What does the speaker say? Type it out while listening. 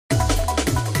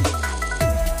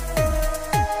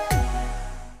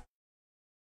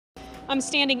I'm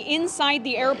standing inside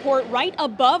the airport right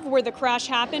above where the crash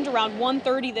happened around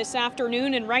 1:30 this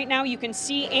afternoon, and right now you can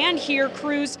see and hear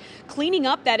crews cleaning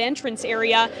up that entrance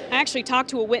area. I actually talked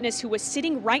to a witness who was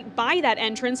sitting right by that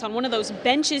entrance on one of those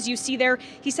benches you see there.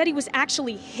 He said he was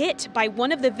actually hit by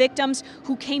one of the victims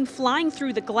who came flying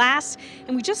through the glass,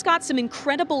 and we just got some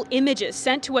incredible images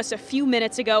sent to us a few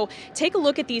minutes ago. Take a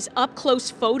look at these up-close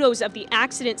photos of the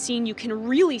accident scene. You can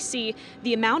really see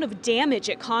the amount of damage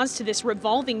it caused to this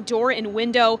revolving door and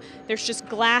window. There's just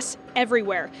glass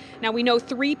everywhere. Now, we know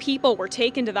 3 people were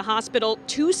taken to the hospital.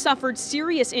 2 suffered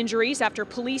serious injuries after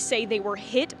police say they were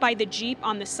hit by the Jeep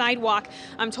on the sidewalk.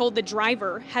 I'm told the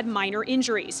driver had minor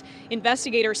injuries.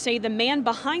 Investigators say the man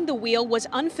behind the wheel was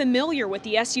unfamiliar with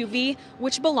the SUV,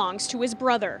 which belongs to his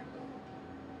brother.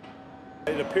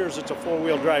 It appears it's a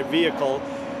 4-wheel drive vehicle.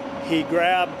 He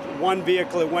grabbed one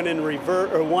vehicle, it went in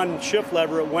reverse, or one shift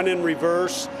lever, it went in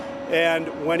reverse, and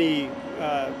when he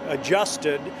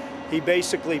adjusted, he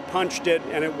basically punched it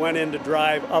and it went into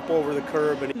drive up over the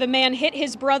curb. The man hit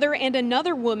his brother and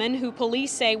another woman who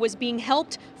police say was being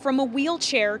helped from a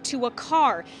wheelchair to a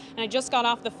car. And I just got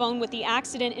off the phone with the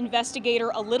accident investigator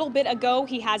a little bit ago.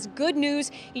 He has good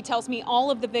news. He tells me all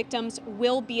of the victims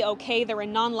will be okay. They're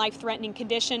in non-life-threatening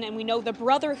condition, and we know the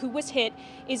brother who was hit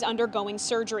is undergoing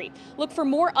surgery. Look for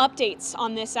more updates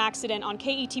on this accident on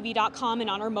KETV.com and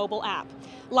on our mobile app.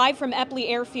 Live from Eppley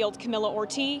Airfield, Camilla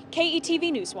Ortiz,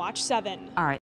 KETV Newswatch 7. All right.